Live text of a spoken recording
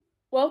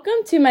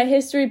Welcome to my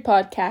history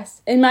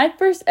podcast. In my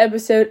first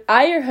episode,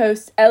 I, your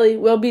host, Ellie,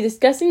 will be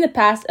discussing the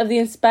past of the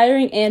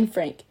inspiring Anne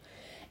Frank.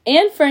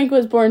 Anne Frank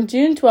was born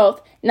June 12,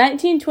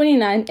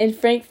 1929 in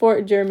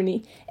Frankfurt,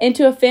 Germany,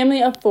 into a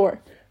family of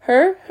four: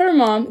 her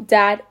mom,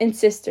 dad, and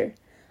sister.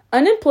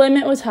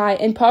 Unemployment was high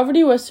and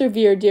poverty was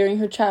severe during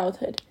her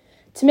childhood.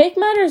 To make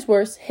matters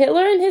worse,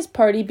 Hitler and his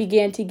party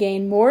began to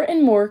gain more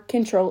and more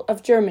control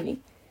of Germany.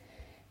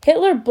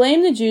 Hitler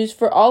blamed the Jews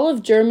for all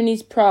of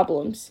Germany's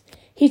problems.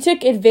 He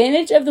took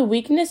advantage of the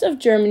weakness of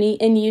Germany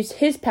and used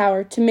his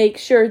power to make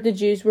sure the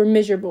Jews were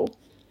miserable.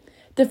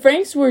 The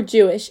Franks were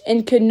Jewish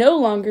and could no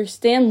longer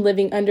stand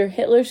living under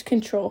Hitler's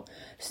control,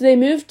 so they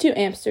moved to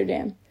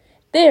Amsterdam.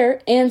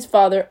 There, Anne's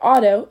father,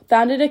 Otto,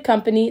 founded a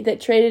company that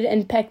traded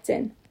in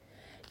pectin.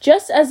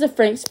 Just as the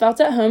Franks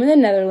felt at home in the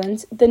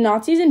Netherlands, the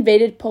Nazis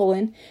invaded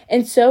Poland,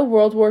 and so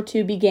World War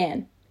II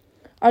began.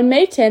 On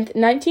May 10,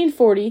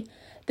 1940,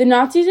 the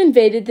Nazis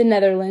invaded the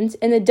Netherlands,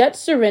 and the Dutch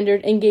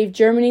surrendered and gave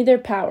Germany their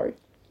power.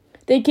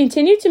 They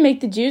continued to make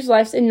the Jews'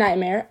 lives a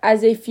nightmare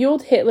as they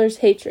fueled Hitler's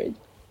hatred.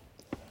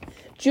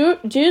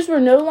 Jews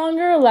were no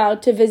longer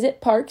allowed to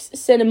visit parks,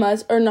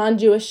 cinemas, or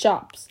non-Jewish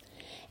shops.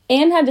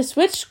 Anne had to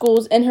switch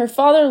schools, and her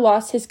father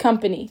lost his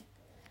company.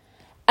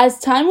 As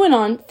time went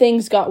on,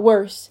 things got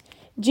worse.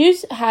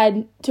 Jews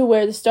had to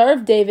wear the Star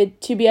of David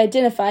to be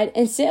identified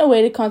and sent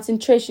away to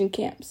concentration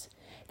camps.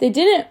 They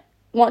didn't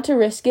want to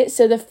risk it,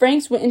 so the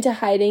Franks went into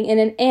hiding in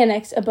an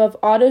annex above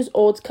Otto's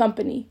old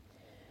company.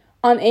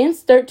 On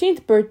Anne's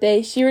 13th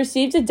birthday, she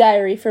received a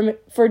diary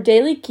for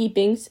daily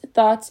keepings,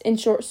 thoughts, and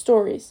short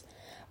stories.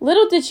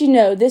 Little did she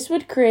know this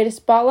would create a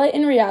spotlight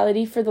in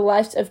reality for the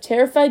lives of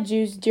terrified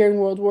Jews during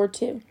World War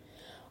II.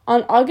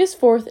 On August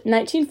 4,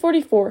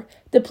 1944,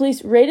 the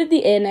police raided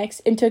the annex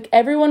and took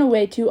everyone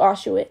away to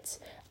Auschwitz,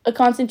 a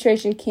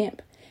concentration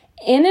camp.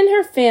 Anne and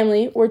her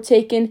family were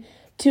taken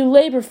to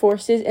labor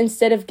forces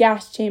instead of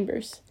gas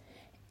chambers.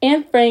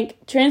 Anne Frank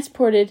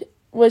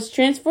was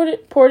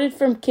transported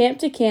from camp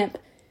to camp,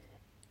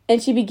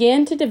 and she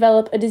began to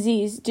develop a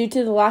disease due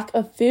to the lack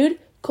of food,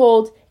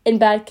 cold, and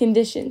bad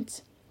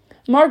conditions.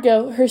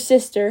 Margot, her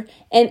sister,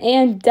 and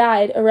Anne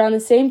died around the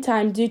same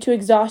time due to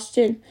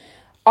exhaustion.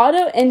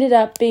 Otto ended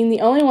up being the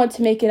only one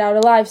to make it out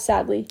alive,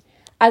 sadly.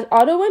 As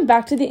Otto went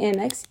back to the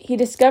annex, he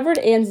discovered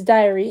Anne's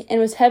diary and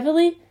was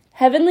heavily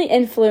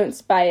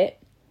influenced by it.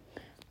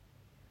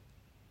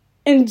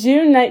 In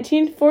June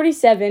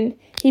 1947,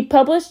 he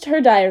published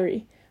her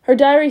diary. Her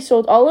diary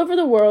sold all over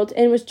the world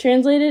and was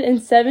translated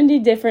in 70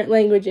 different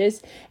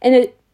languages, and